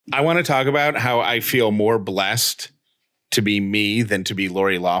I want to talk about how I feel more blessed to be me than to be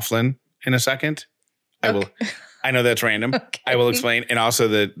Lori Loughlin in a second. Okay. I know that's random. Okay. I will explain. And also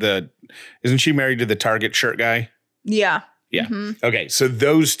isn't she married to the Target shirt guy? Yeah. Yeah. Mm-hmm. Okay. So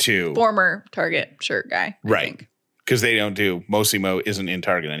those two. Former Target shirt guy. Right. Because they don't do, Mostly Mo isn't in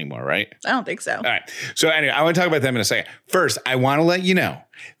Target anymore, right? I don't think so. All right. So anyway, I want to talk about them in a second. First, I want to let you know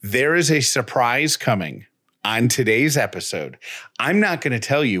there is a surprise coming on today's episode. I'm not going to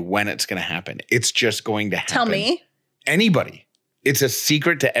tell you when it's going to happen. It's just going to happen. Tell me. Anybody. It's a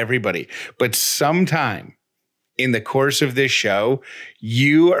secret to everybody. But sometime in the course of this show,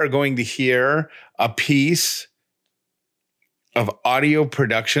 you are going to hear a piece of audio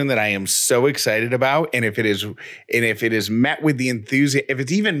production that I am so excited about. And if it is met with the enthusiasm, if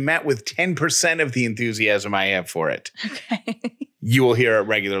it's even met with 10% of the enthusiasm I have for it, Okay. you will hear it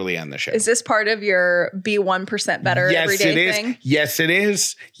regularly on the show. Is this part of your be 1% better everyday thing? Yes, it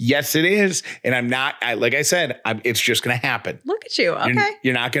is. Yes, it is. And I'm not, like I said, it's just going to happen. Look at you. Okay.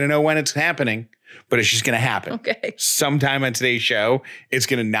 You're not going to know when it's happening, but it's just going to happen. Okay. Sometime on today's show, it's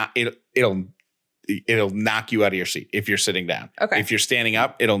going to not, it'll knock you out of your seat if you're sitting down. Okay. If you're standing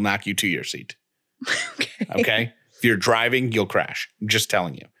up, it'll knock you to your seat. Okay. Okay. If you're driving, you'll crash. I'm just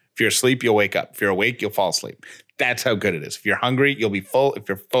telling you. If you're asleep, you'll wake up. If you're awake, you'll fall asleep. That's how good it is. If you're hungry, you'll be full. If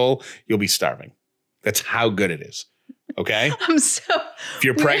you're full, you'll be starving. That's how good it is. Okay. If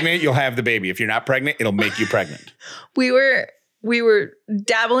you're pregnant, you'll have the baby. If you're not pregnant, it'll make you pregnant. We were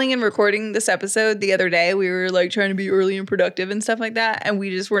dabbling in recording this episode the other day. We were like trying to be early and productive and stuff like that. And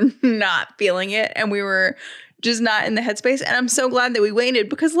we just were not feeling it. And we were just not in the headspace. And I'm so glad that we waited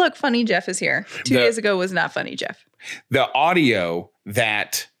because look, Funny Jeff is here. 2 days ago was not Funny Jeff. The audio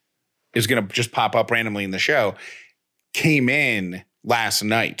that is going to just pop up randomly in the show came in last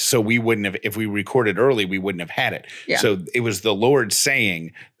night. So we wouldn't have, if we recorded early, we wouldn't have had it. Yeah. So it was the Lord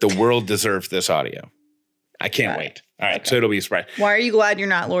saying the world deserves this audio. I can't wait. All right. Okay. So it'll be a surprise. Why are you glad you're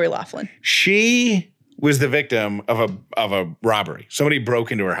not Lori Loughlin? She was the victim of a robbery. Somebody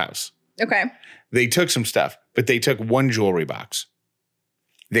broke into her house. Okay. They took some stuff, but they took one jewelry box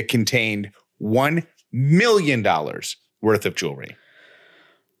that contained $1 million worth of jewelry.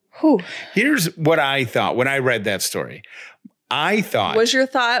 Whew. Here's what I thought when I read that story. I thought. Was your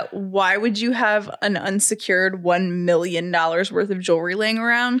thought, why would you have an unsecured $1 million worth of jewelry laying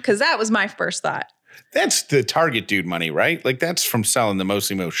around? Because that was my first thought. That's the Target dude money, right? Like that's from selling the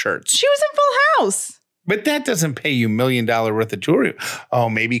Mostly Mo shirts. She was in Full House. But that doesn't pay you $1 million worth of jewelry. Oh,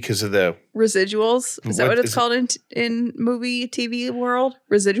 maybe because of the residuals. Is that what it's called in movie TV world?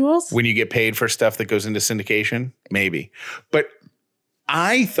 Residuals? When you get paid for stuff that goes into syndication? Maybe. But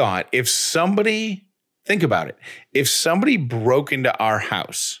I thought if somebody, think about it, if somebody broke into our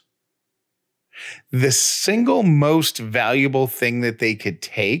house, the single most valuable thing that they could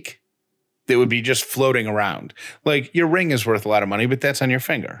take that would be just floating around. Like your ring is worth a lot of money, but that's on your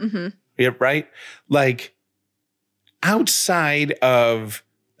finger. Mm-hmm. Yeah, right? Like outside of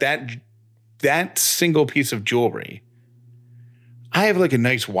that single piece of jewelry, I have like a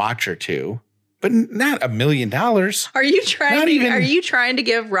nice watch or two, but not $1 million. Are you trying to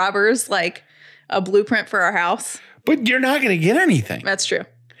give robbers like a blueprint for our house? But you're not going to get anything. That's true.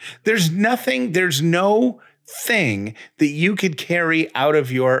 There's no thing that you could carry out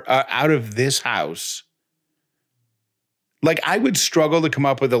of this house. Like I would struggle to come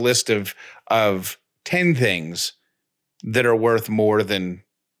up with a list of 10 things that are worth more than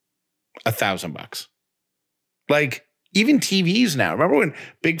 $1,000. Like even TVs now. Remember when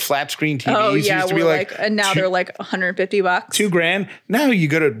big flat screen TVs used to be like, and now they're like $150. $2,000. Now you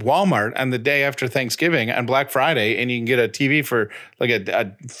go to Walmart on the day after Thanksgiving on Black Friday and you can get a TV for like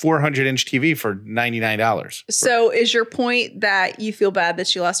a 400-inch TV for $99. So is your point that you feel bad that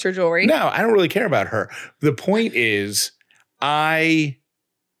she lost her jewelry? No, I don't really care about her. The point is I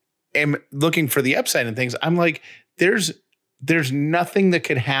am looking for the upside in things. I'm like, there's nothing that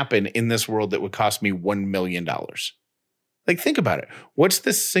could happen in this world that would cost me $1 million. Like, think about it. What's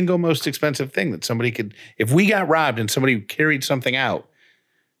the single most expensive thing that somebody could, if we got robbed and somebody carried something out,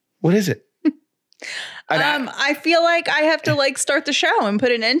 what is it? I feel like I have to like start the show and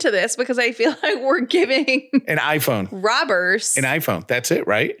put an end to this because I feel like we're giving an iPhone robbers an iPhone. That's it,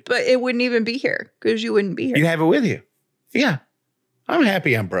 right? But it wouldn't even be here because you wouldn't be here. You'd have it with you. Yeah. I'm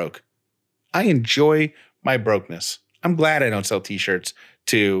happy I'm broke. I enjoy my brokenness. I'm glad I don't sell t-shirts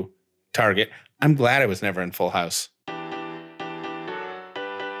to Target. I'm glad I was never in Full House.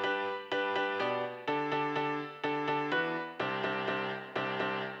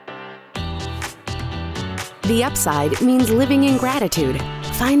 The Upside means living in gratitude,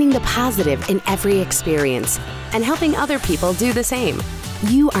 finding the positive in every experience, and helping other people do the same.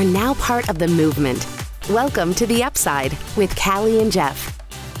 You are now part of the movement. Welcome to The Upside with Callie and Jeff.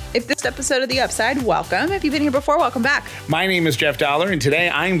 If this episode of The Upside, welcome. If you've been here before, welcome back. My name is Jeff Dollar, and today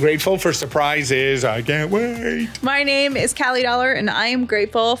I'm grateful for surprises. I can't wait. My name is Callie Dollar, and I am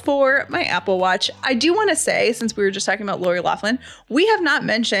grateful for my Apple Watch. I do want to say, since we were just talking about Lori Loughlin, we have not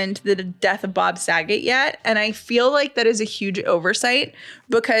mentioned the death of Bob Saget yet, and I feel like that is a huge oversight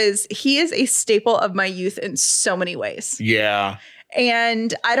because he is a staple of my youth in so many ways. Yeah.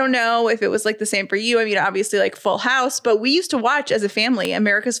 And I don't know if it was like the same for you. I mean, obviously like Full House, but we used to watch as a family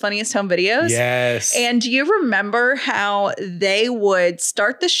America's Funniest Home Videos. Yes. And do you remember how they would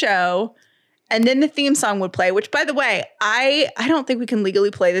start the show and then the theme song would play, which by the way, I don't think we can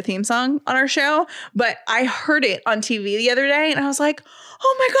legally play the theme song on our show, but I heard it on TV the other day and I was like,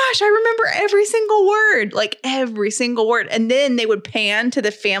 oh my gosh, I remember every single word, like every single word. And then they would pan to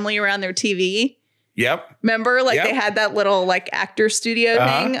the family around their TV. Yep. Remember, like Yep. they had that little like actor studio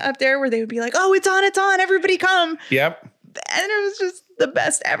thing up there where they would be like, oh, it's on, everybody come. Yep. And it was just the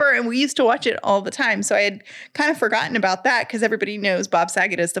best ever. And we used to watch it all the time. So I had kind of forgotten about that because everybody knows Bob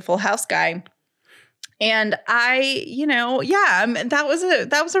Saget is the Full House guy. And I,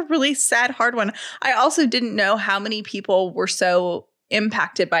 that was a really sad, hard one. I also didn't know how many people were so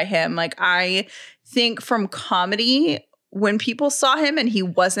impacted by him. Like I think from comedy, when people saw him and he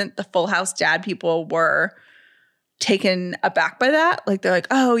wasn't the Full House dad, people were taken aback by that. Like they're like,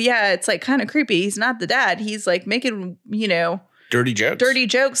 oh yeah, it's like kind of creepy. He's not the dad. He's like making, Dirty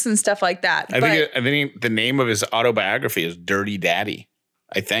jokes and stuff like that. I think the name of his autobiography is Dirty Daddy,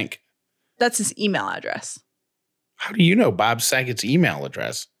 I think. That's his email address. How do you know Bob Saget's email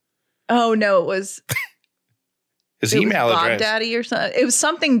address? Oh no, it was His email Bob address. Daddy or something. It was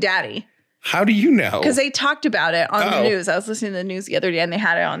something Daddy. How do you know? Because they talked about it on the news. I was listening to the news the other day and they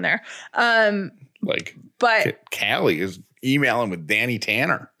had it on there. But Callie is emailing with Danny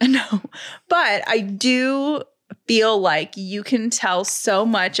Tanner. No, but I do feel like you can tell so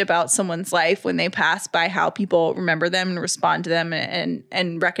much about someone's life when they pass by how people remember them and respond to them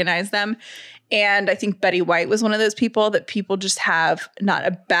and recognize them. And I think Betty White was one of those people that people just have not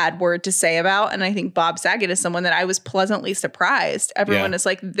a bad word to say about. And I think Bob Saget is someone that I was pleasantly surprised. Everyone is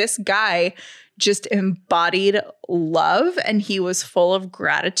like, this guy just embodied love and he was full of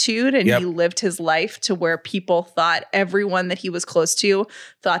gratitude and he lived his life to where people thought everyone that he was close to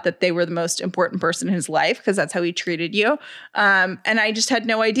thought that they were the most important person in his life because that's how he treated you. And I just had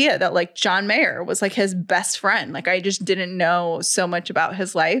no idea that like John Mayer was like his best friend. Like I just didn't know so much about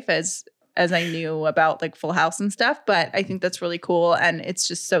his life as I knew about like Full House and stuff, but I think that's really cool. And it's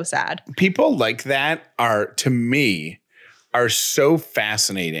just so sad. People like that to me, are so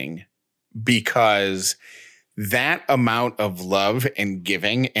fascinating because that amount of love and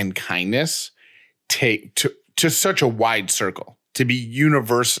giving and kindness take to such a wide circle, to be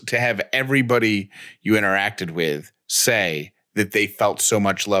universal, to have everybody you interacted with say that they felt so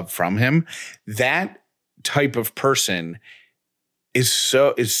much love from him. That type of person is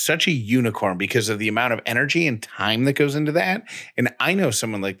such a unicorn because of the amount of energy and time that goes into that. And I know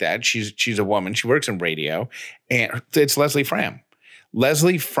someone like that. She's a woman. She works in radio, and it's Leslie Fram.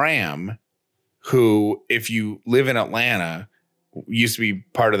 Leslie Fram, who, if you live in Atlanta, used to be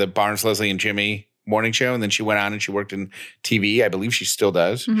part of the Barnes, Leslie, and Jimmy morning show, and then she went on and she worked in TV. I believe she still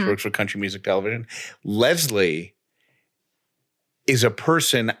does. Mm-hmm. She works for Country Music Television. Leslie is a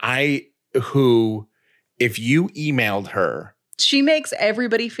person who, if you emailed her, she makes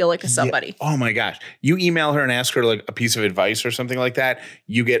everybody feel like a somebody. Yeah. Oh my gosh. You email her and ask her like a piece of advice or something like that,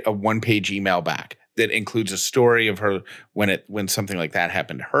 you get a 1-page email back that includes a story of her when something like that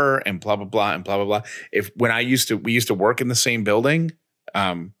happened to her and blah, blah, blah, and blah, blah, blah. We used to work in the same building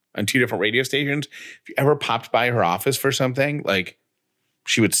on 2 different radio stations. If you ever popped by her office for something, like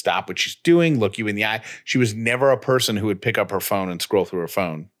she would stop what she's doing, look you in the eye. She was never a person who would pick up her phone and scroll through her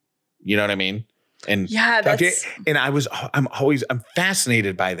phone. You know what I mean? And yeah, I'm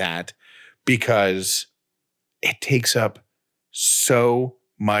fascinated by that because it takes up so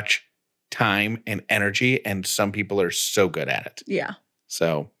much time and energy, and some people are so good at it. Yeah.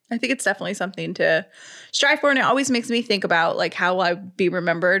 So I think it's definitely something to strive for. And it always makes me think about like how I'll be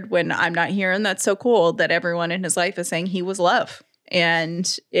remembered when I'm not here. And that's so cool that everyone in his life is saying he was love.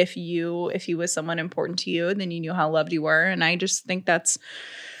 And if he was someone important to you, then you knew how loved you were. And I just think that's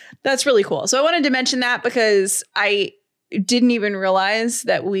really cool. So I wanted to mention that because I didn't even realize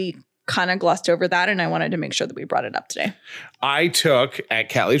that we kind of glossed over that. And I wanted to make sure that we brought it up today. At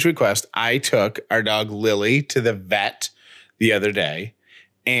Callie's request, I took our dog Lily to the vet the other day.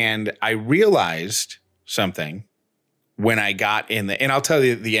 And I realized something when I got and I'll tell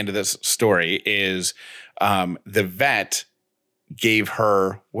you the end of this story is the vet gave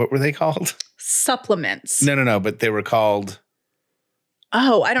her, what were they called? Supplements. No, but they were called.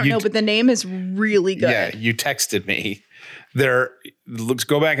 Oh, I don't know, but the name is really good. Yeah, you texted me. Let's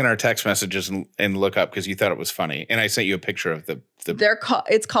go back in our text messages and look up because you thought it was funny. And I sent you a picture of the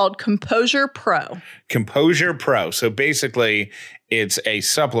It's called Composure Pro. Composure Pro. So basically it's a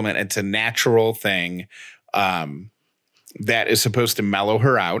supplement. It's a natural thing that is supposed to mellow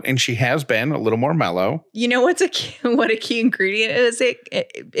her out. And she has been a little more mellow. You know what a key ingredient is?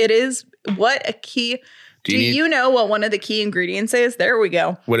 It is what a key. Do you know what one of the key ingredients is? There we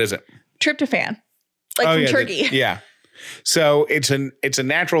go. What is it? Tryptophan. From turkey. Yeah. So it's a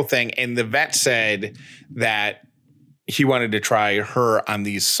natural thing. And the vet said that he wanted to try her on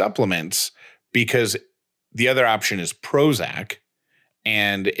these supplements because the other option is Prozac.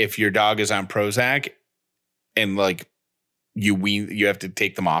 And if your dog is on Prozac and like you have to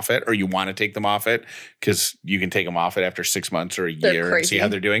take them off it, or you want to take them off it because you can take them off it after 6 months or a year and see how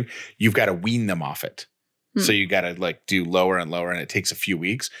they're doing. You've got to wean them off it. So you got to like do lower and lower, and it takes a few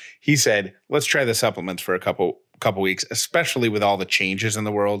weeks. He said, let's try the supplements for a couple weeks, especially with all the changes in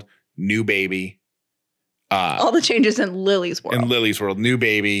the world. New baby. All the changes in Lily's world. In Lily's world. New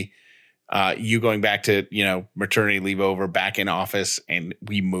baby. You going back to, maternity leave over, back in office, and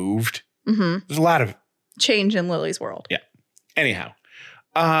we moved. Mm-hmm. There's a lot of change in Lily's world. Yeah. Anyhow,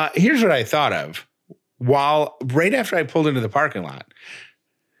 here's what I thought of. Right after I pulled into the parking lot,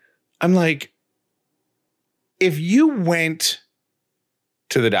 I'm like, if you went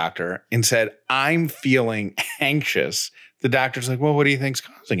to the doctor and said, I'm feeling anxious, the doctor's like, well, what do you think's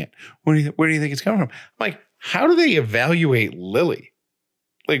causing it? Where do you think it's coming from? I'm like, how do they evaluate Lily?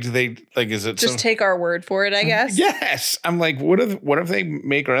 Like, do they, like, is it just take our word for it, I guess? Yes. I'm like, what if they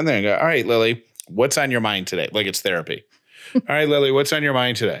make her in there and go, all right, Lily, what's on your mind today? Like, it's therapy. All right, Lily, what's on your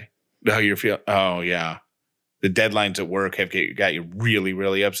mind today? How you're feeling? Oh, yeah. The deadlines at work have got you really,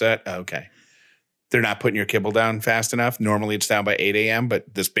 really upset. Okay. They're not putting your kibble down fast enough. Normally it's down by 8 a.m.,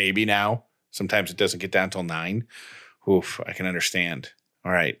 but this baby now, sometimes it doesn't get down till 9. Oof, I can understand.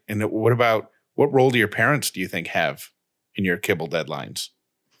 All right. And what role do your parents, do you think, have in your kibble deadlines?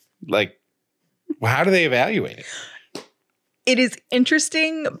 Like, how do they evaluate it? It is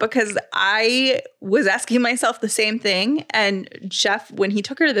interesting because I was asking myself the same thing. And Jeff, when he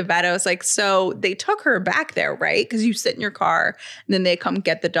took her to the vet, I was like, so they took her back there, right? Because you sit in your car and then they come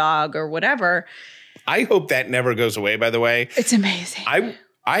get the dog or whatever. I hope that never goes away, by the way. It's amazing.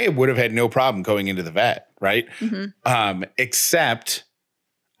 I would have had no problem going into the vet, right? Mm-hmm. Except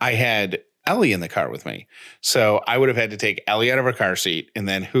I had Ellie in the car with me. So I would have had to take Ellie out of her car seat. And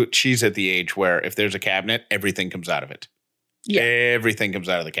then she's at the age where if there's a cabinet, everything comes out of it. Yeah. Everything comes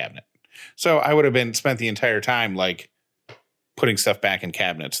out of the cabinet. So I would have spent the entire time like putting stuff back in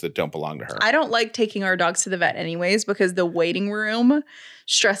cabinets that don't belong to her. I don't like taking our dogs to the vet anyways because the waiting room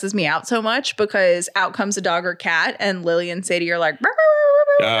stresses me out so much because out comes a dog or cat and Lily and Sadie are like, bah, bah,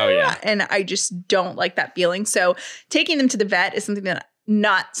 bah, bah, oh yeah. And I just don't like that feeling. So taking them to the vet is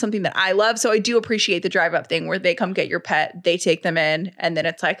not something that I love. So I do appreciate the drive up thing where they come get your pet, they take them in, and then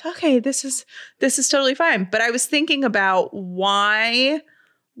it's like, okay, this is totally fine. But I was thinking about why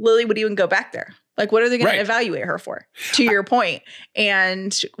Lily would even go back there. Like, what are they going to evaluate her for? To your point.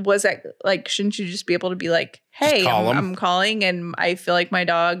 And was that like, shouldn't you just be able to be like, hey, I'm calling and I feel like my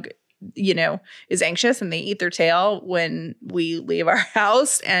dog, is anxious and they eat their tail when we leave our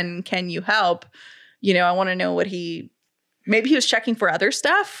house. And can you help? I want to know what maybe he was checking for other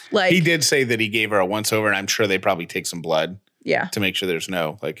stuff. Like he did say that he gave her a once over and I'm sure they probably take some blood. Yeah. To make sure there's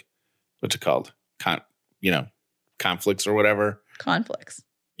no, like, what's it called? Conflicts or whatever. Conflicts.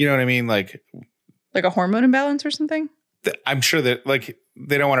 You know what I mean? Like a hormone imbalance or something? I'm sure that like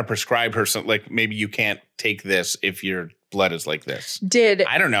they don't want to prescribe her something like maybe you can't take this if your blood is like this.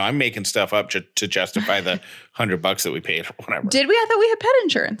 I don't know. I'm making stuff up to justify the $100 that we paid or whatever. I thought we had pet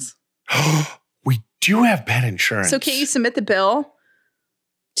insurance. We do have pet insurance. So can't you submit the bill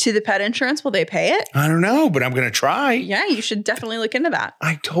to the pet insurance? Will they pay it? I don't know, but I'm going to try. Yeah, you should definitely look into that.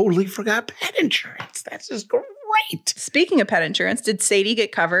 I totally forgot pet insurance. That's just great. Speaking of pet insurance, did Sadie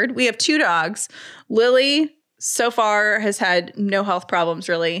get covered? We have 2 dogs. Lily so far has had no health problems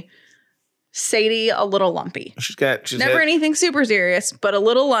really. Sadie, a little lumpy. She's never anything super serious, but a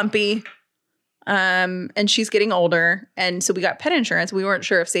little lumpy. And she's getting older. And so we got pet insurance. We weren't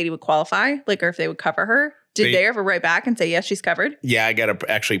sure if Sadie would qualify, or if they would cover her. Did they ever write back and say, yes, she's covered? Yeah, I got to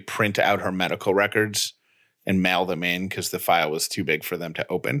actually print out her medical records and mail them in because the file was too big for them to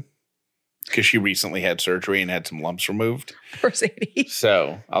open. Because she recently had surgery and had some lumps removed. Poor Sadie.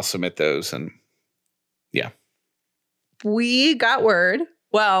 So I'll submit those and yeah. We got word.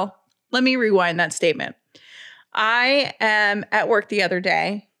 Well, let me rewind that statement. I am at work the other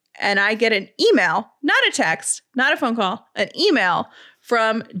day and I get an email, not a text, not a phone call, an email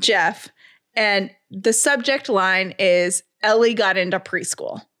from Jeff. And the subject line is Ellie got into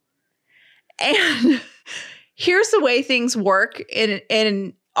preschool. And here's the way things work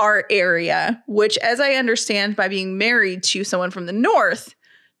in our area, which, as I understand by being married to someone from the north,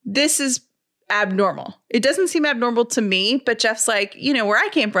 this is abnormal. It doesn't seem abnormal to me, but Jeff's like, you know, where I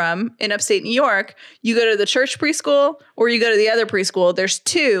came from in upstate New York, you go to the church preschool or you go to the other preschool. There's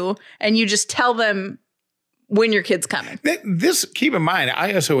two, and you just tell them when your kid's coming. This, keep in mind,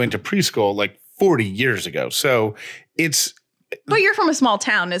 I also went to preschool like 40 years ago. So it's. But you're from a small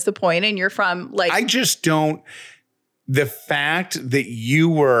town is the point, and you're from like. I just don't. The fact that you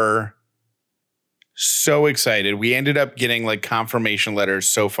were so excited. We ended up getting like confirmation letters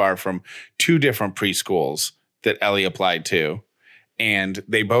so far from 2 different preschools that Ellie applied to, and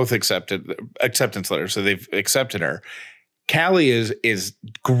they both accepted acceptance letters. So they've accepted her. Callie is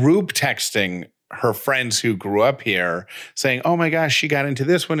group texting her friends who grew up here saying, oh my gosh, she got into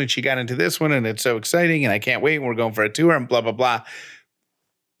this one and she got into this one and it's so exciting and I can't wait and we're going for a tour and blah, blah, blah.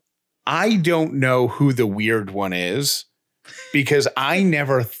 I don't know who the weird one is because I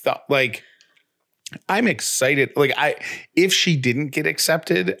never thought like, I'm excited. Like if she didn't get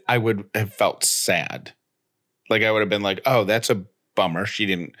accepted, I would have felt sad. Like I would have been like, oh, that's a bummer. She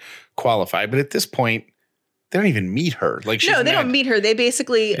didn't qualify. But at this point, they don't even meet her. Like no, they don't meet her. They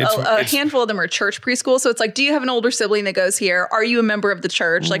basically, a handful of them are church preschool. So it's like, do you have an older sibling that goes here? Are you a member of the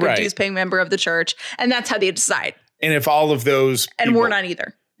church? Like a dues paying member of the church? And that's how they decide. And if all of those and we're not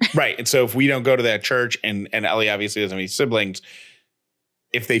either. Right. And so if we don't go to that church and Ellie obviously doesn't have any siblings,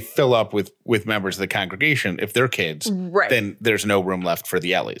 if they fill up with members of the congregation, if they're kids, then there's no room left for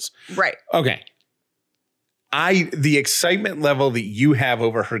the Ellies. Right. Okay. The excitement level that you have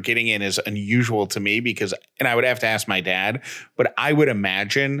over her getting in is unusual to me because, and I would have to ask my dad, but I would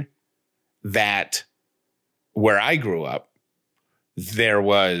imagine that where I grew up, there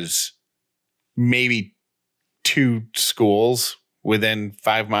was maybe 2 schools within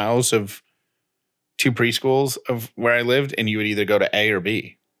 5 miles of 2 preschools of where I lived, and you would either go to A or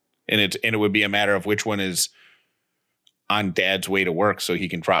B, and it would be a matter of which one is on dad's way to work so he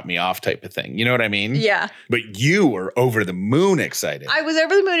can drop me off type of thing. You know what I mean? Yeah. But you were over the moon excited. I was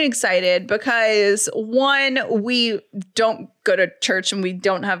over the moon excited because one, we don't go to church and we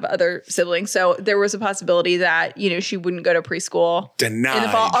don't have other siblings. So there was a possibility that, you know, she wouldn't go to preschool Denied. in the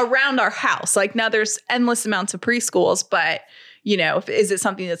fall around our house. Like now there's endless amounts of preschools, but you know, is it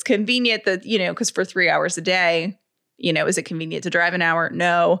something that's convenient that, you know, because for 3 hours a day, you know, is it convenient to drive an hour?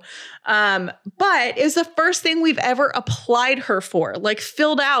 No. But it was the first thing we've ever applied her for, like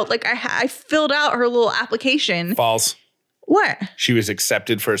filled out. Like I filled out her little application. False. What? She was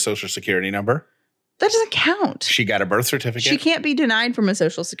accepted for a social security number. That doesn't count. She got a birth certificate. She can't be denied from a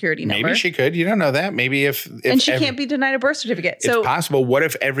social security number. Maybe she could. You don't know that. Maybe if and she can't be denied a birth certificate. It's possible. What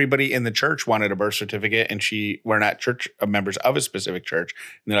if everybody in the church wanted a birth certificate and we're not church members of a specific church?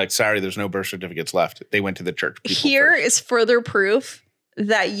 And they're like, sorry, there's no birth certificates left. They went to the church. Here is further proof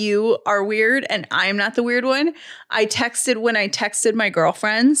that you are weird and I'm not the weird one. When I texted my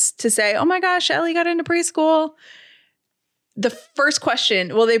girlfriends to say, oh my gosh, Ellie got into preschool. The first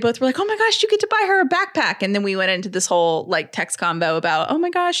question, well, they both were like, oh my gosh, you get to buy her a backpack. And then we went into this whole like text combo about, oh my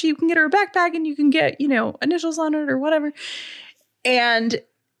gosh, you can get her a backpack and you can get, you know, initials on it or whatever. And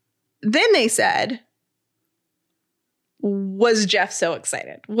then they said, was Jeff so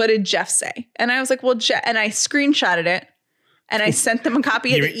excited? What did Jeff say? And I was like, well, Jeff, and I screenshotted it and I sent them a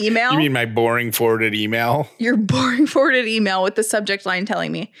copy of the email. You mean my boring forwarded email? Your boring forwarded email with the subject line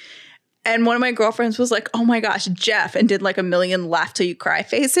telling me. And one of my girlfriends was like, oh my gosh, Jeff, and did like a million laugh till you cry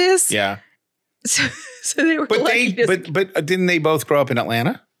faces. Yeah. So they were but didn't they both grow up in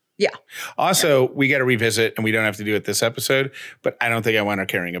Atlanta? Yeah. Also, we got to revisit, and we don't have to do it this episode, but I don't think I want her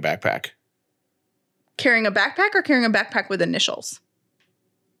carrying a backpack. Carrying a backpack or carrying a backpack with initials?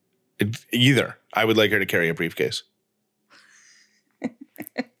 Either. I would like her to carry a briefcase.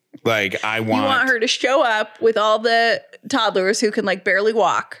 Like You want her to show up with all the toddlers who can like barely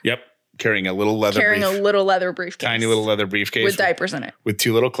walk. Yep. Carrying a little leather briefcase. Tiny little leather briefcase. With diapers in it. With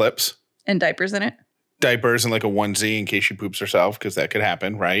 2 little clips. And diapers in it. Diapers and like a onesie in case she poops herself, because that could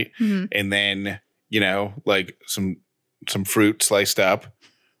happen, right? Mm-hmm. And then, you know, like some fruit sliced up,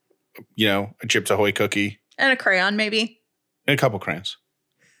 you know, a Chips Ahoy cookie. And a crayon maybe. And a couple crayons.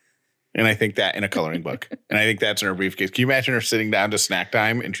 And I think that in a coloring book. And I think that's in her briefcase. Can you imagine her sitting down to snack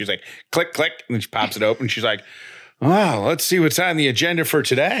time and she's like, click, click. And then she pops it open and she's like, oh, let's see what's on the agenda for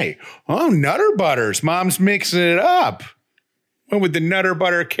today. Oh, Nutter Butters. Mom's mixing it up. Went with the Nutter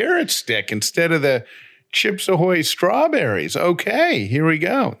Butter carrot stick instead of the Chips Ahoy strawberries. Okay, here we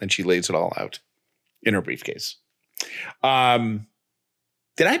go. And she lays it all out in her briefcase.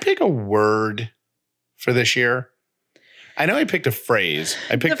 Did I pick a word for this year? I know I picked a phrase.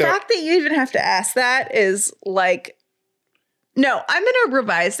 I picked the fact that you even have to ask that is like, no, I'm going to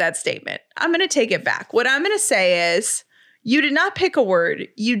revise that statement. I'm going to take it back. What I'm going to say is you did not pick a word.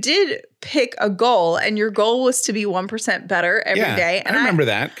 You did pick a goal, and your goal was to be 1% better every day. And I remember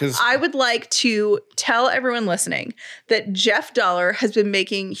that because I would like to tell everyone listening that Jeff Dollar has been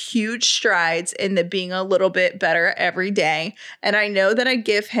making huge strides in the being a little bit better every day. And I know that I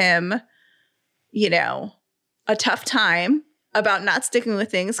give him, a tough time about not sticking with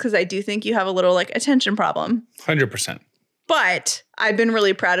things because I do think you have a little attention problem. 100%. But I've been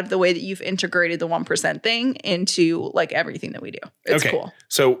really proud of the way that you've integrated the 1% thing into everything that we do. It's cool.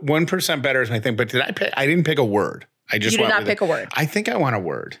 So 1% better is my thing. But did I pick? I didn't pick a word. I just you did not pick a word. I think I want a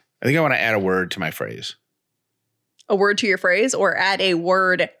word. I think I want to add a word to my phrase. A word to your phrase, or add a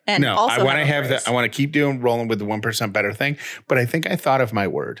word and also I want to have that. I want to keep rolling with the 1% better thing. But I think I thought of my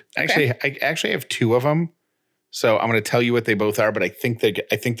word. Actually, I actually have two of them. So I'm going to tell you what they both are, but I think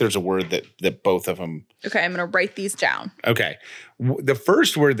there's a word that both of them. Okay, I'm going to write these down. Okay. The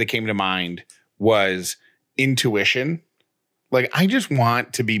first word that came to mind was intuition. I just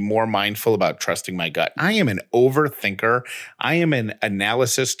want to be more mindful about trusting my gut. I am an overthinker. I am an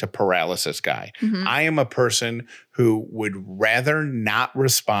analysis to paralysis guy. Mm-hmm. I am a person who would rather not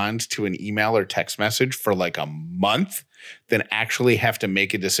respond to an email or text message for a month than actually have to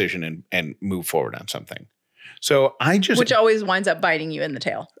make a decision and move forward on something. So which always winds up biting you in the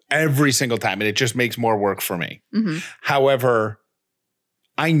tail every single time. And it just makes more work for me. Mm-hmm. However,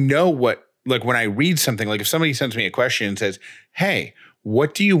 I know when I read something, if somebody sends me a question and says, hey,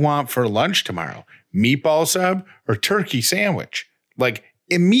 what do you want for lunch tomorrow? Meatball sub or turkey sandwich?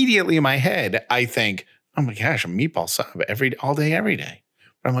 Immediately in my head, I think, oh my gosh, a meatball sub all day, every day.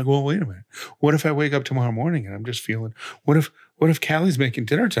 But I'm like, well, wait a minute. What if I wake up tomorrow morning and I'm just feeling, what if Callie's making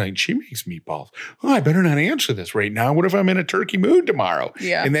dinner tonight and she makes meatballs? Oh, I better not answer this right now. What if I'm in a turkey mood tomorrow?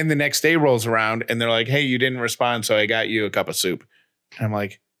 Yeah. And then the next day rolls around and they're like, hey, you didn't respond, so I got you a cup of soup. And I'm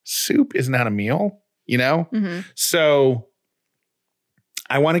like, soup is not a meal, Mm-hmm. So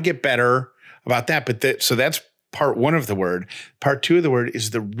I want to get better about that. But so that's part one of the word. Part two of the word is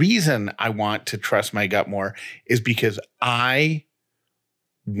the reason I want to trust my gut more is because I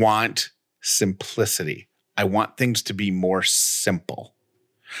want simplicity. I want things to be more simple.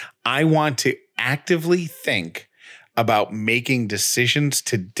 I want to actively think about making decisions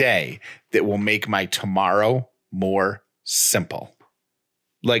today that will make my tomorrow more simple.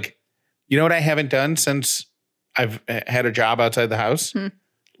 You know what I haven't done since I've had a job outside the house?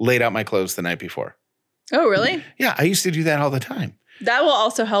 Laid out my clothes the night before. Oh, really? Yeah, I used to do that all the time. That will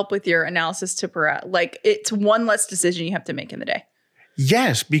also help with your analysis to it's one less decision you have to make in the day.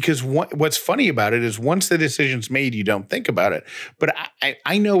 Yes, because what's funny about it is once the decision's made, you don't think about it. But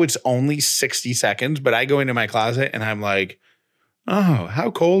I know it's only 60 seconds, but I go into my closet and I'm like, oh,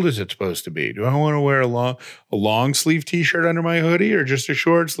 how cold is it supposed to be? Do I want to wear a long sleeve t-shirt under my hoodie or just a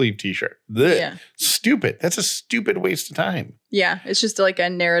short sleeve t-shirt? Yeah. Stupid. That's a stupid waste of time. Yeah. It's just a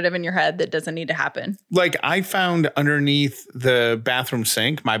narrative in your head that doesn't need to happen. I found underneath the bathroom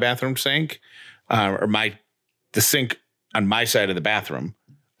sink, my bathroom sink, the sink on my side of the bathroom,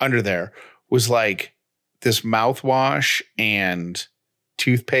 under there was this mouthwash and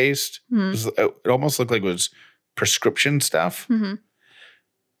toothpaste. Mm-hmm. It almost looked like it was prescription stuff. Mm-hmm.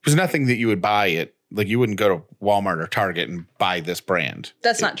 It was nothing that you would buy it. You wouldn't go to Walmart or Target and buy this brand.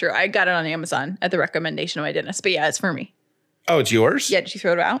 That's not true. I got it on Amazon at the recommendation of my dentist. But yeah, it's for me. Oh, it's yours? Yeah. Did you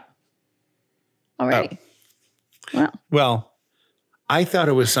throw it out already? Oh. Well, I thought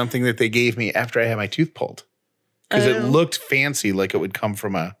it was something that they gave me after I had my tooth pulled. Because it looked fancy, it would come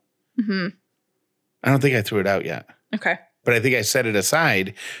from a. Mm-hmm. I don't think I threw it out yet. Okay. But I think I set it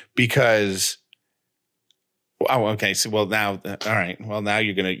aside because. Oh, okay. So, well, now, all right. Well, now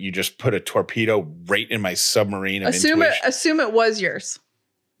you just put a torpedo right in my submarine of intuition. Assume it was yours.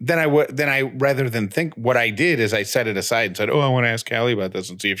 Then I rather than think what I did is I set it aside and said, oh, I want to ask Callie about this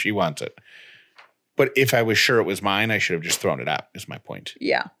and see if she wants it. But if I was sure it was mine, I should have just thrown it out. Is my point.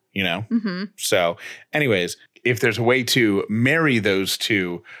 Yeah. Mm-hmm. So, anyways. If there's a way to marry those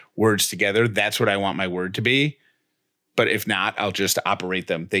two words together, that's what I want my word to be. But if not, I'll just operate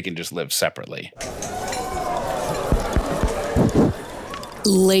them. They can just live separately.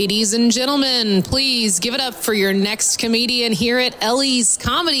 Ladies and gentlemen, please give it up for your next comedian here at Ellie's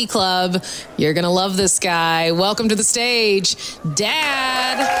Comedy Club. You're going to love this guy. Welcome to the stage,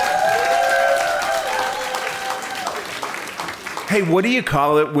 Dad. Hey, what do you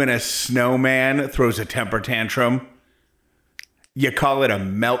call it when a snowman throws a temper tantrum? You call it a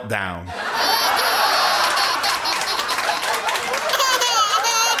meltdown.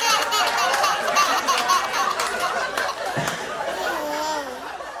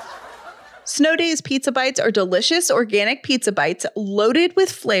 Snow Days Pizza Bites are delicious organic pizza bites loaded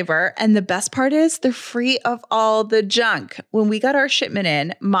with flavor. And the best part is they're free of all the junk. When we got our shipment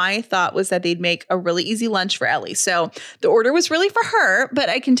in, my thought was that they'd make a really easy lunch for Ellie. So the order was really for her, but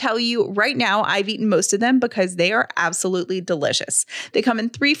I can tell you right now, I've eaten most of them because they are absolutely delicious. They come in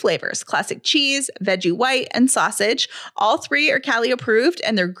 3 flavors: classic cheese, veggie white, and sausage. All 3 are Cali approved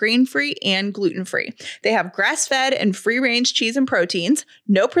and they're grain-free and gluten-free. They have grass-fed and free-range cheese and proteins,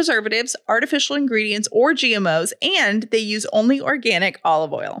 no preservatives, artificial ingredients, or GMOs, and they use only organic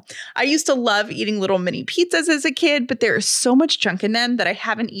olive oil. I used to love eating little mini pizzas as a kid, but there is so much junk in them that I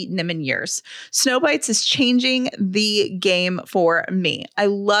haven't eaten them in years. Snow Bites is changing the game for me. I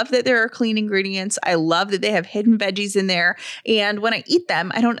love that there are clean ingredients. I love that they have hidden veggies in there. And when I eat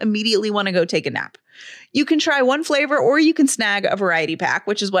them, I don't immediately want to go take a nap. You can try one flavor or you can snag a variety pack,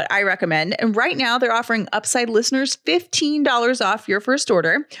 which is what I recommend. And right now they're offering Upside listeners $15 off your first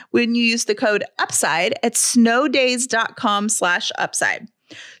order when you use the code UPSIDE at snowdays.com/upside.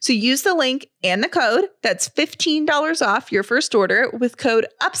 So use the link and the code. That's $15 off your first order with code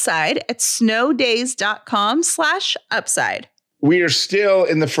UPSIDE at snowdays.com/upside. We are still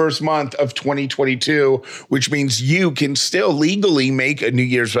in the first month of 2022, which means you can still legally make a New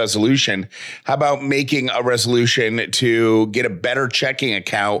Year's resolution. How about making a resolution to get a better checking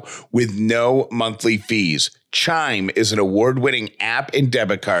account with no monthly fees? Chime is an award-winning app and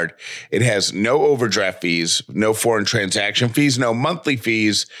debit card. It has no overdraft fees, no foreign transaction fees, no monthly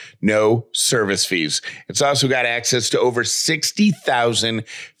fees, no service fees. It's also got access to over 60,000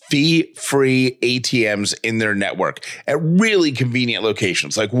 fee-free ATMs in their network at really convenient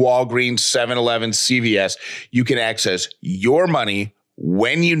locations like Walgreens, 7-Eleven, CVS. You can access your money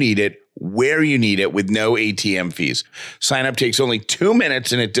when you need it, where you need it, with no ATM fees. Sign up takes only 2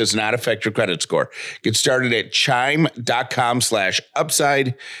 minutes and it does not affect your credit score. Get started at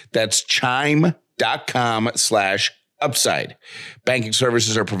chime.com/upside. That's chime.com/upside. Banking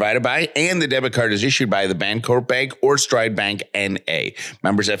services are provided by, and the debit card is issued by, the Bancorp Bank or Stride Bank N.A.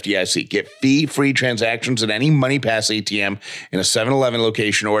 Members FDIC. Get fee-free transactions at any MoneyPass ATM in a 7-Eleven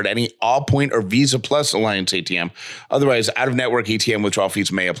location or at any Allpoint or Visa Plus Alliance ATM. Otherwise, out-of-network ATM withdrawal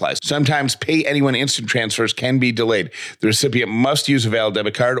fees may apply. Sometimes pay anyone instant transfers can be delayed. The recipient must use a valid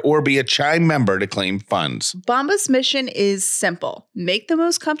debit card or be a Chime member to claim funds. Bombas' mission is simple. Make the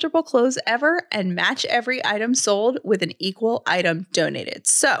most comfortable clothes ever and match every item sold with an equal item donated.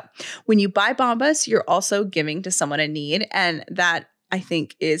 So when you buy Bombas, you're also giving to someone in need, and that, I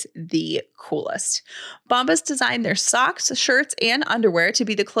think, is the coolest. Bombas designed their socks, shirts, and underwear to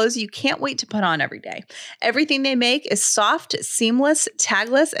be the clothes you can't wait to put on every day. Everything they make is soft, seamless,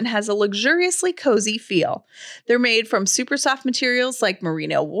 tagless, and has a luxuriously cozy feel. They're made from super soft materials like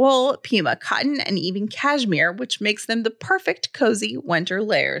merino wool, Pima cotton, and even cashmere, which makes them the perfect cozy winter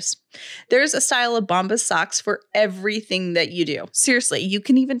layers. There's a style of Bombas socks for everything that you do. Seriously, you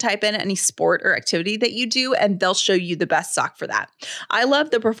can even type in any sport or activity that you do, and they'll show you the best sock for that. I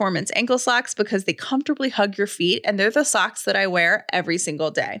love the performance ankle socks because they comfortably hug your feet, and they're the socks that I wear every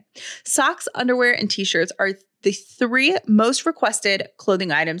single day. Socks, underwear, and t-shirts are the 3 most requested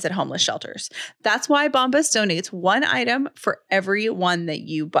clothing items at homeless shelters. That's why Bombas donates 1 item for every one that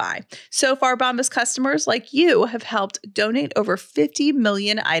you buy. So far, Bombas customers like you have helped donate over 50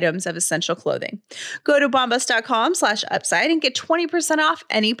 million items of essential clothing. Go to bombas.com/upside and get 20% off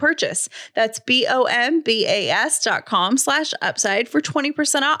any purchase. That's BOMBAS.com/upside for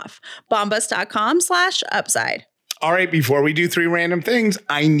 20% off. Bombas.com/upside. All right, before we do 3 random things,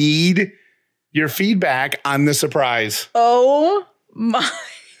 I need your feedback on the surprise. Oh my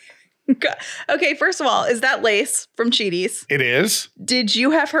God. Okay, first of all, is that Lace from Cheaties? It is. Did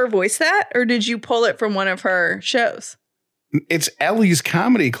you have her voice that, or did you pull it from one of her shows? It's Ellie's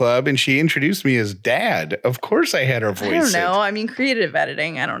Comedy Club, and she introduced me as Dad. Of course I had her voice. I don't know. I mean, creative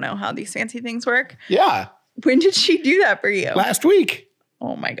editing. I don't know how these fancy things work. Yeah. When did she do that for you? Last week.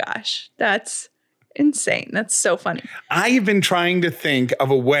 Oh my gosh. That's insane. That's so funny. I have been trying to think of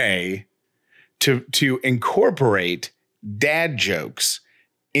a way to incorporate dad jokes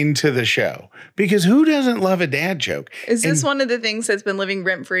into the show, because who doesn't love a dad joke? Is this one of the things that's been living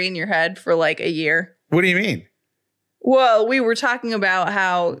rent free in your head for like a year? What do you mean? Well, we were talking about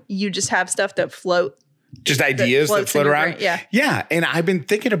how you just have stuff that float. Just ideas that float around. Yeah. Yeah. And I've been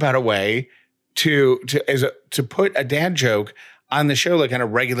thinking about a way to put a dad joke on the show, like on a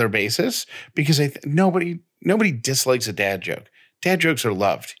regular basis, because nobody dislikes a dad joke. dad jokes are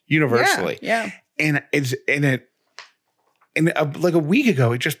loved universally. Yeah. And it's like a week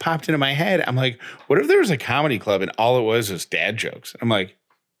ago, it just popped into my head. I'm like, what if there was a comedy club and all it was dad jokes? I'm like,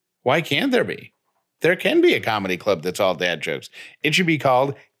 why can't there be? There can be a comedy club that's all dad jokes. It should be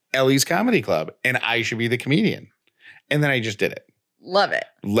called Ellie's Comedy Club, and I should be the comedian. And then I just did it. Love it.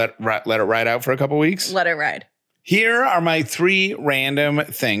 Let it ride out for a couple weeks. Let it ride. Here are my 3 random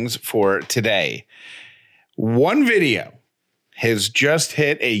things for today. One video has just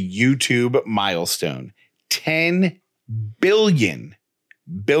hit a YouTube milestone. 10 billion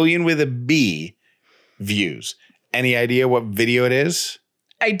with a B views. Any idea what video it is?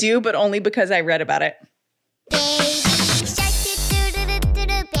 I do, but only because I read about it. Baby shark,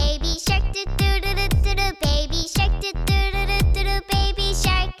 baby shark, baby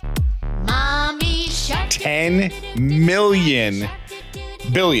shark. Mommy shark. 10 billion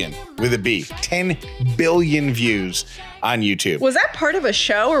with a B. 10 billion views on YouTube. Was that part of a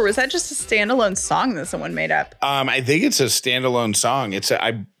show or was that just a standalone song that someone made up? I think it's a standalone song.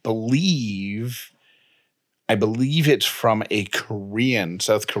 I believe it's from a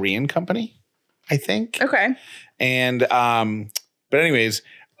South Korean company, I think. Okay. And but anyways,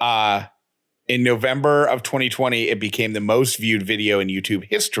 in November of 2020, it became the most viewed video in YouTube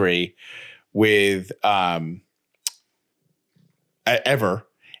history with ever.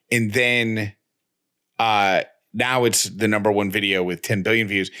 And then now it's the number 1 video with 10 billion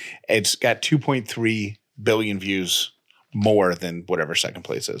views. It's got 2.3 billion views more than whatever second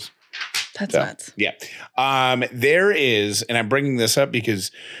place is. That's nuts. Yeah. There is, and I'm bringing this up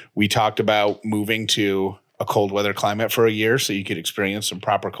because we talked about moving to a cold weather climate for a year so you could experience some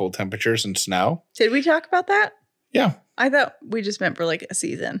proper cold temperatures and snow. Did we talk about that? Yeah. I thought we just meant for like a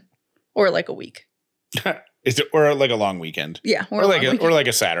season or like a week. Or like a long weekend. Yeah. Or like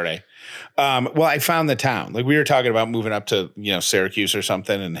a Saturday. Well, I found the town. Like we were talking about moving up to, Syracuse or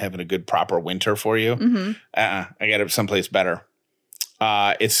something and having a good proper winter for you. Mm-hmm. I got it someplace better.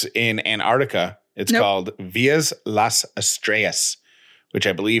 It's in Antarctica. It's called Villas Las Estrellas, which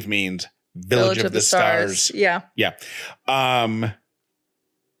I believe means Village of the Stars. Yeah. Yeah.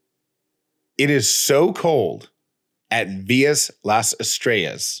 It is so cold at Villas Las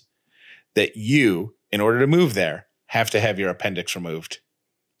Estrellas that you, in order to move there, have to have your appendix removed.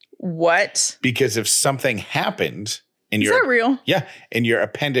 What? Because if something happened and Is that real? Yeah, and your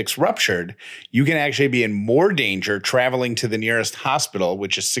appendix ruptured, you can actually be in more danger traveling to the nearest hospital,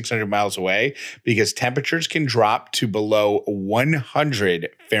 which is 600 miles away, because temperatures can drop to below 100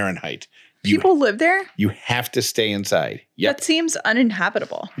 Fahrenheit. People live there? You have to stay inside. Yep. That seems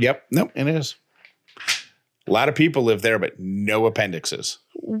uninhabitable. Yep. Nope, it is. A lot of people live there, but no appendixes.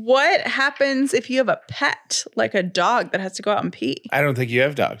 What happens if you have a pet, like a dog that has to go out and pee? I don't think you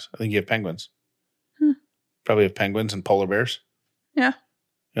have dogs. I think you have penguins. Probably have penguins and polar bears. Yeah.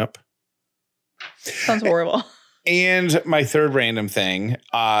 Yep. Sounds horrible. And my third random thing,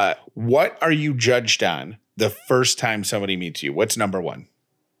 what are you judged on the first time somebody meets you? What's number 1?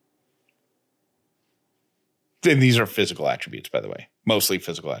 And these are physical attributes, by the way. Mostly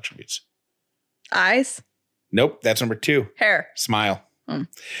physical attributes. Eyes? Nope, that's number 2. Hair? Smile.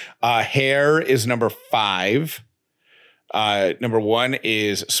 Hair is number 5. Number 1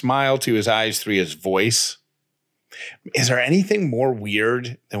 is smile, 2 is eyes, 3 is voice. Is there anything more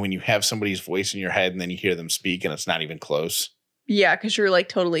weird than when you have somebody's voice in your head and then you hear them speak and it's not even close? Yeah, because you're like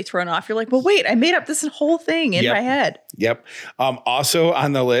totally thrown off. You're like, well, wait, I made up this whole thing in my head. Yep. Also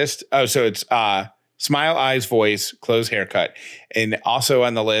on the list, so it's smile, eyes, voice, clothes, haircut. And also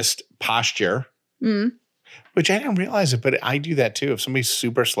on the list, posture, which I didn't realize it, but I do that too. If somebody's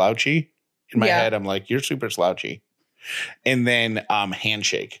super slouchy in my head, I'm like, you're super slouchy. And then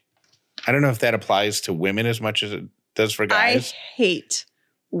handshake. I don't know if that applies to women as much as it does for guys. I hate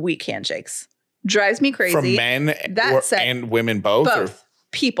weak handshakes. Drives me crazy. From men and women both? Both.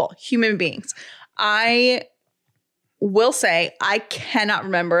 People, human beings. I will say I cannot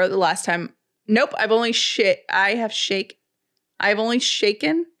remember the last time. Nope. I've only shaken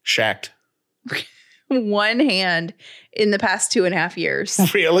Shacked. one hand in the past 2.5 years.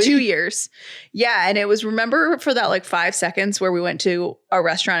 Really? 2 years. Yeah. And it was, remember for that like 5 seconds where we went to a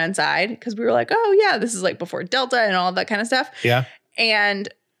restaurant inside because we were like, oh yeah, this is like before Delta and all that kind of stuff. Yeah. And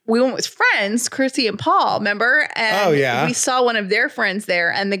we went with friends, Chrissy and Paul, remember? And we saw one of their friends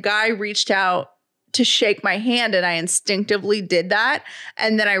there and the guy reached out to shake my hand and I instinctivly did that.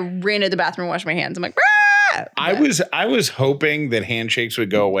 And then I ran to the bathroom and washed my hands. I'm like, I was hoping that handshakes would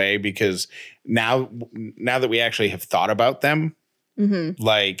go away because now that we actually have thought about them,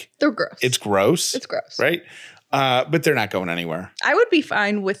 like they're gross. It's gross. It's gross. Right. But they're not going anywhere. I would be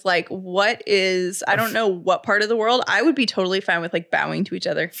fine with like, I don't know what part of the world. I would be totally fine with like bowing to each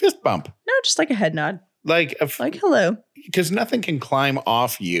other. Fist bump. No, just like a head nod. Like Hello. Because nothing can climb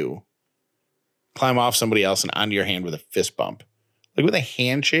off somebody else and onto your hand with a fist bump. Like with a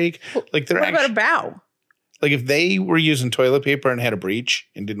handshake. Like What about a bow? Like if they were using toilet paper and had a breach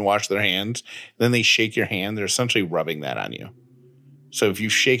and didn't wash their hands, then they shake your hand, they're essentially rubbing that on you. So if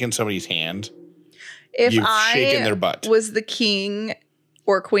you've shaken somebody's hand, If you've shaken their I butt. was the king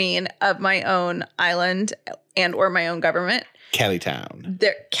or queen of my own island and or my own government, Callitown.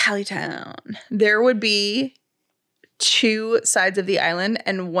 there would be 2 sides of the island,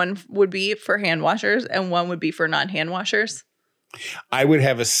 and one would be for hand washers and one would be for non-hand washers. I would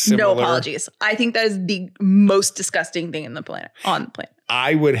have a similar. No apologies. I think that is the most disgusting thing on the planet.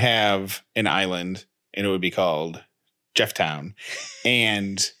 I would have an island, and it would be called Jefftown,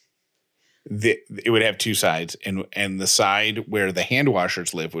 and it would have 2 sides, and the side where the hand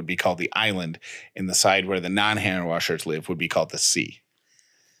washers live would be called the island, and the side where the non-hand washers live would be called the sea.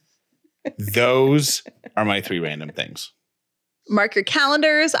 Those are my 3 random things. Mark your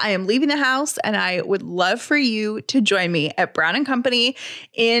calendars. I am leaving the house, and I would love for you to join me at Brown & Company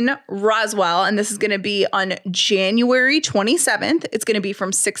in Roswell. And this is going to be on January 27th. It's going to be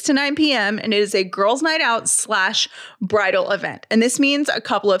from 6 to 9 p.m. And it is a girls' night out / bridal event. And this means a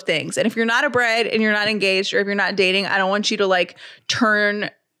couple of things. And if you're not a bride and you're not engaged, or if you're not dating, I don't want you to like turn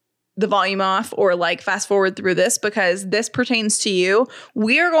the volume off or like fast forward through this, because this pertains to you.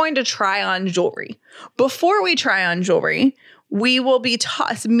 We are going to try on jewelry. Before we try on jewelry, we will be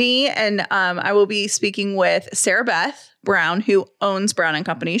I will be speaking with Sarah Beth Brown, who owns Brown &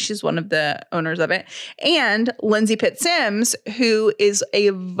 Company. She's one of the owners of it. And Lindsay Pitt-Sims, who is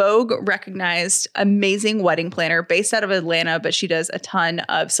a Vogue recognized amazing wedding planner based out of Atlanta, but she does a ton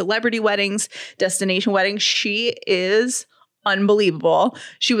of celebrity weddings, destination weddings. She is unbelievable.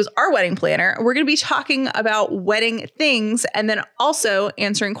 She was our wedding planner. We're going to be talking about wedding things, and then also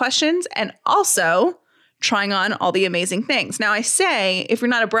answering questions, and also trying on all the amazing things. Now, I say, if you're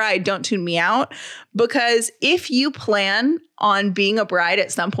not a bride, don't tune me out, because if you plan on being a bride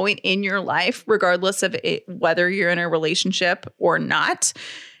at some point in your life, regardless of whether you're in a relationship or not,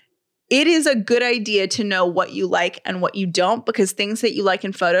 it is a good idea to know what you like and what you don't, because things that you like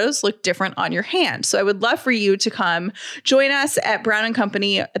in photos look different on your hand. So I would love for you to come join us at Brown &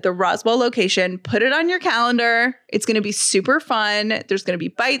 Company at the Roswell location. Put it on your calendar. It's going to be super fun. There's going to be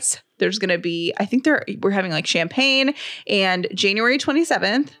bites. There's going to be, we're having like champagne. And January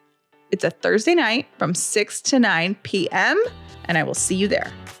 27th, it's a Thursday night from 6 to 9 p.m. And I will see you there.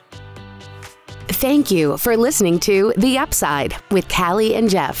 Thank you for listening to The Upside with Callie and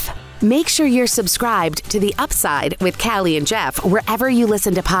Jeff. Make sure you're subscribed to The Upside with Callie and Jeff wherever you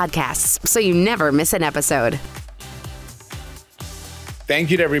listen to podcasts so you never miss an episode.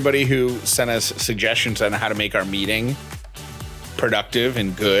 Thank you to everybody who sent us suggestions on how to make our meeting productive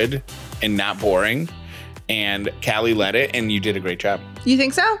and good and not boring. And Callie led it, and you did a great job. You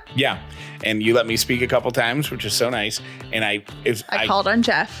think so? Yeah. And you let me speak a couple times, which is so nice. And I called on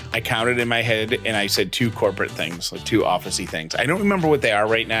Jeff. I counted in my head, and I said 2 corporate things, like 2 office-y things. I don't remember what they are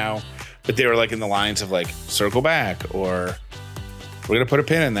right now, but they were like in the lines of like circle back, or we're going to put a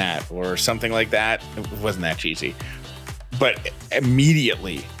pin in that, or something like that. It wasn't that cheesy. But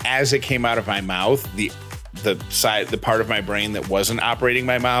immediately, as it came out of my mouth, the part of my brain that wasn't operating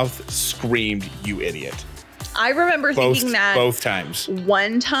my mouth screamed, "You idiot." I remember thinking that both times.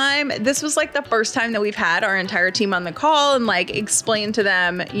 One time, this was like the first time that we've had our entire team on the call and like explain to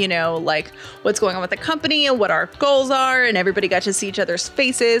them, like what's going on with the company and what our goals are. And everybody got to see each other's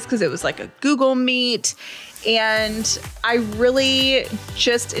faces because it was like a Google Meet. And I really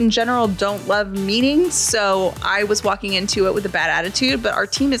just in general don't love meetings. So I was walking into it with a bad attitude, but our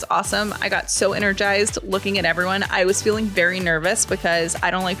team is awesome. I got so energized looking at everyone. I was feeling very nervous because I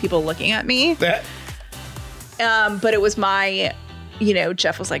don't like people looking at me. But it was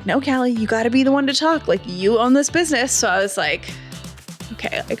Jeff was like, "No, Callie, you got to be the one to talk. Like, you own this business." So I was like,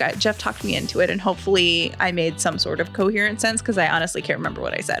 okay, Jeff talked me into it, and hopefully I made some sort of coherent sense, because I honestly can't remember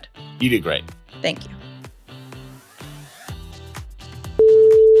what I said. You did great. Thank you.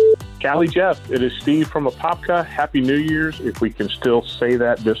 Callie, Jeff, it is Steve from Apopka. Happy New Year's, if we can still say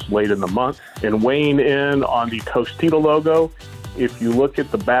that this late in the month. And weighing in on the Tostito logo, if you look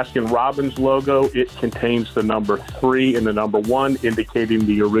at the Baskin-Robbins logo, it contains the number 3 and the number 1, indicating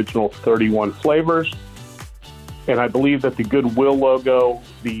the original 31 flavors. And I believe that the Goodwill logo,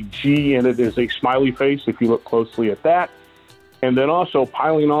 the G in it is a smiley face, if you look closely at that. And then also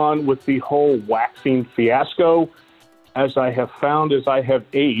piling on with the whole waxing fiasco, As I have found as I have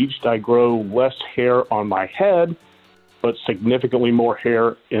aged, I grow less hair on my head, but significantly more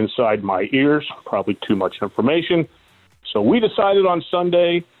hair inside my ears. Probably too much information. So we decided on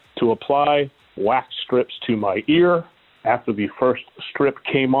Sunday to apply wax strips to my ear. After the first strip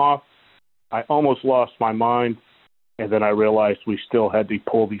came off, I almost lost my mind, and then I realized we still had to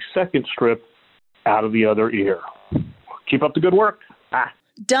pull the second strip out of the other ear. Keep up the good work.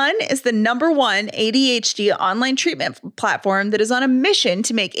 Done is the #1 ADHD online treatment platform that is on a mission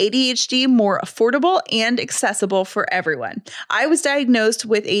to make ADHD more affordable and accessible for everyone. I was diagnosed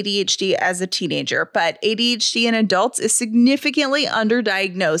with ADHD as a teenager, but ADHD in adults is significantly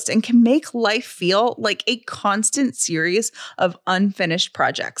underdiagnosed and can make life feel like a constant series of unfinished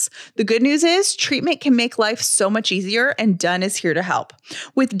projects. The good news is treatment can make life so much easier, and Done is here to help.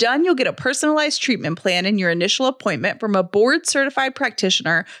 With Done, you'll get a personalized treatment plan in your initial appointment from a board-certified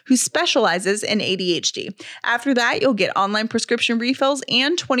practitioner who specializes in ADHD. After that, you'll get online prescription refills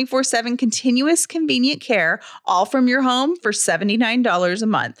and 24/7 continuous convenient care, all from your home for $79 a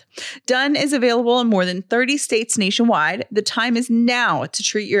month. Done is available in more than 30 states nationwide. The time is now to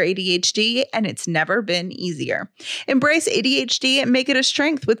treat your ADHD, and it's never been easier. Embrace ADHD and make it a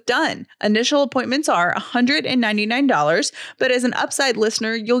strength with Done. Initial appointments are $199, but as an Upside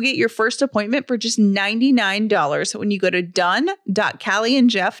listener, you'll get your first appointment for just $99 when you go to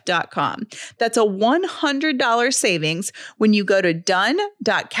done.callieandjeff.com. That's a $100 savings when you go to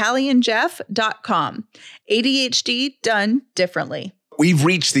done.callieandjeff.com. ADHD done differently. We've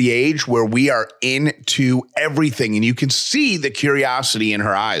reached the age where we are into everything, and you can see the curiosity in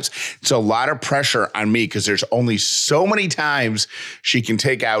her eyes. It's a lot of pressure on me because there's only so many times she can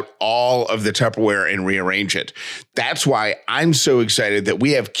take out all of the Tupperware and rearrange it. That's why I'm so excited that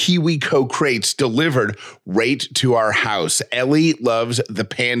we have KiwiCo crates delivered right to our house. Ellie loves the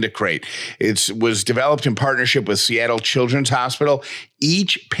Panda Crate. It was developed in partnership with Seattle Children's Hospital.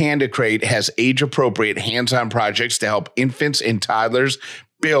 Each Panda Crate has age-appropriate hands-on projects to help infants and toddlers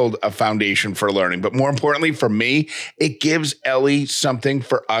build a foundation for learning. But more importantly for me, it gives Ellie something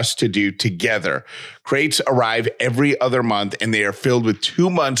for us to do together. Crates arrive every other month, and they are filled with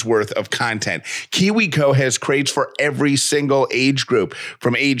 2 months worth of content. KiwiCo has crates for every single age group,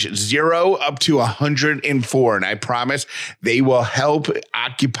 from age 0 up to 104. And I promise they will help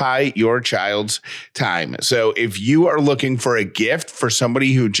occupy your child's time. So if you are looking for a gift for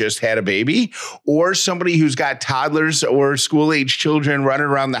somebody who just had a baby, or somebody who's got toddlers or school-age children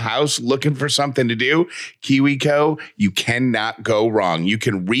running around the house looking for something to do, KiwiCo, you cannot go wrong. You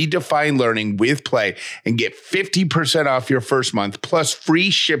can redefine learning with play and get 50% off your first month plus free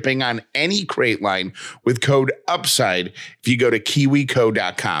shipping on any crate line with code UPSIDE if you go to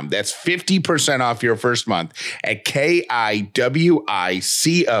KiwiCo.com. That's 50% off your first month at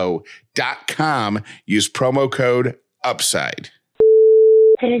KiwiCo.com. Use promo code UPSIDE.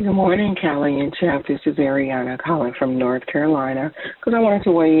 Hey, good morning, Callie and Jeff. This is Ariana calling from North Carolina because I wanted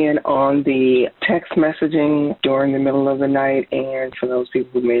to weigh in on the text messaging during the middle of the night, and for those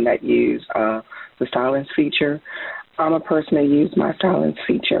people who may not use the silence feature. I'm a person that uses my silence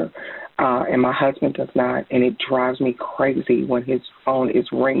feature, and my husband does not, and it drives me crazy when his phone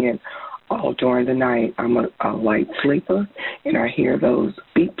is ringing all during the night. I'm a light sleeper, and I hear those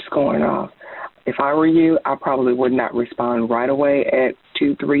beeps going off. If I were you, I probably would not respond right away at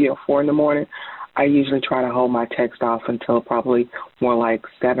 2, 3, or 4 in the morning. I usually try to hold my text off until probably more like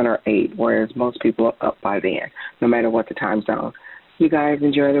 7 or 8, whereas most people are up by then, no matter what the time zone. You guys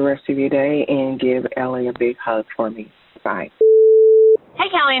enjoy the rest of your day and give Ellie a big hug for me. Bye. Hey,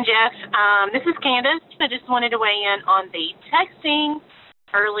 Callie and Jeff. This is Candace. I just wanted to weigh in on the texting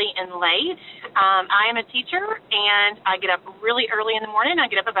early and late. I am a teacher, and I get up really early in the morning. I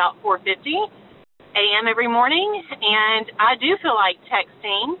get up about 4:50 a.m. every morning, and I do feel like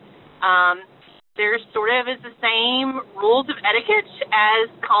texting. There sort of is the same rules of etiquette as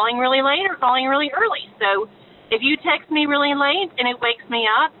calling really late or calling really early. So if you text me really late and it wakes me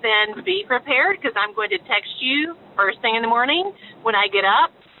up, then be prepared because I'm going to text you first thing in the morning when I get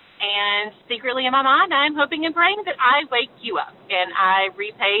up. And secretly in my mind, I'm hoping and praying that I wake you up and I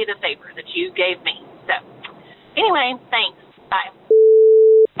repay the favor that you gave me. So anyway, thanks. Bye.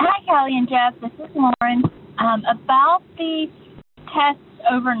 Hi, Callie and Jeff. This is Lauren. About the tests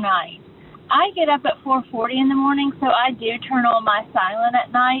overnight, I get up at 4:40 in the morning, so I do turn on my silent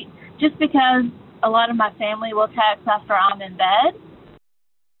at night just because a lot of my family will text after I'm in bed.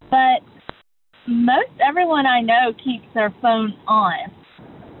 But most everyone I know keeps their phone on.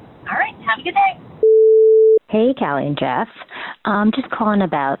 All right, have a good day. Hey, Callie and Jeff. Just calling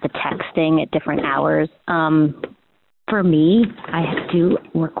about the texting at different hours. For me, I do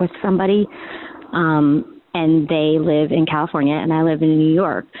work with somebody and they live in California and I live in New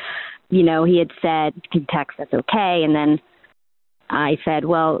York. You know, he had said, can text, that's okay. And then I said,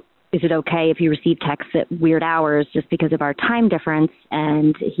 well, is it okay if you receive texts at weird hours just because of our time difference?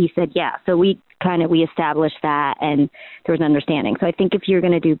 And he said, yeah. So we established that, and there was an understanding. So I think if you're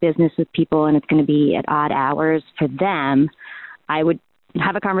going to do business with people and it's going to be at odd hours for them, I would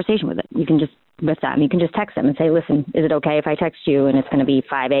have a conversation with them. You can just text them and say, listen, is it okay if I text you and it's going to be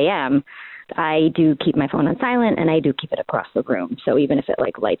 5 a.m.? I do keep my phone on silent, and I do keep it across the room. So even if it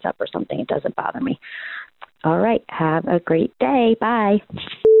like lights up or something, it doesn't bother me. All right. Have a great day. Bye.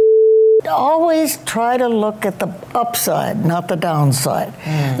 Always try to look at the upside, not the downside.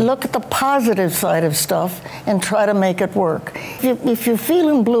 Look at the positive side of stuff and try to make it work. If you're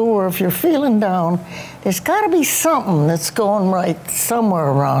feeling blue or if you're feeling down, there's got to be something that's going right somewhere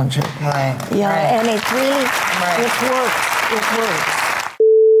around you. Right. Yeah, right. and it really, it works. It works.